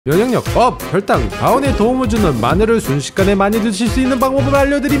면역력 업! 혈당 다운에 도움을 주는 마늘을 순식간에 많이 드실 수 있는 방법을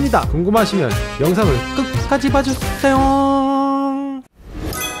알려드립니다. 궁금하시면 영상을 끝까지 봐주세요.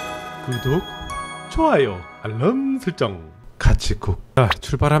 구독, 좋아요, 알람 설정. 가치쿡. 자,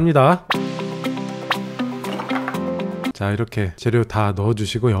 출발합니다. 자, 이렇게 재료 다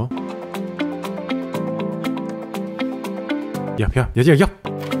넣어주시고요. 얍.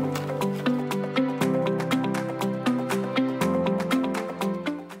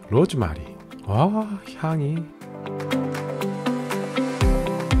 로즈마리. 와, 향이.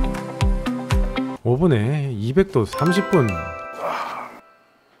 오븐에 200도 30분.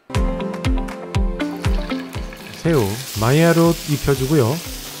 새우 마이야로 입혀주고요.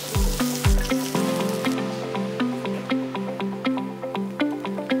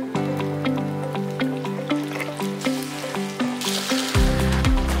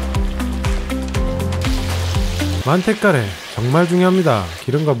 만테카레 정말 중요합니다.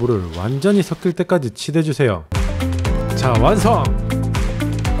 기름과 물을 완전히 섞일 때까지 치대주세요. 자, 완성!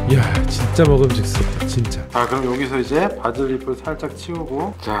 이야, 진짜 먹음직스럽다, 진짜. 자, 그럼 여기서 이제 바질잎을 살짝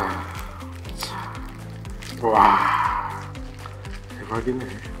치우고, 자, 와, 대박이네.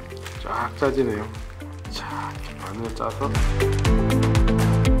 쫙 짜지네요. 자, 마늘 짜서.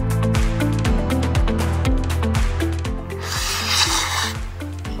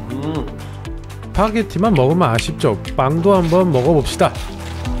 스파게티만 먹으면 아쉽죠? 빵도 한번 먹어봅시다.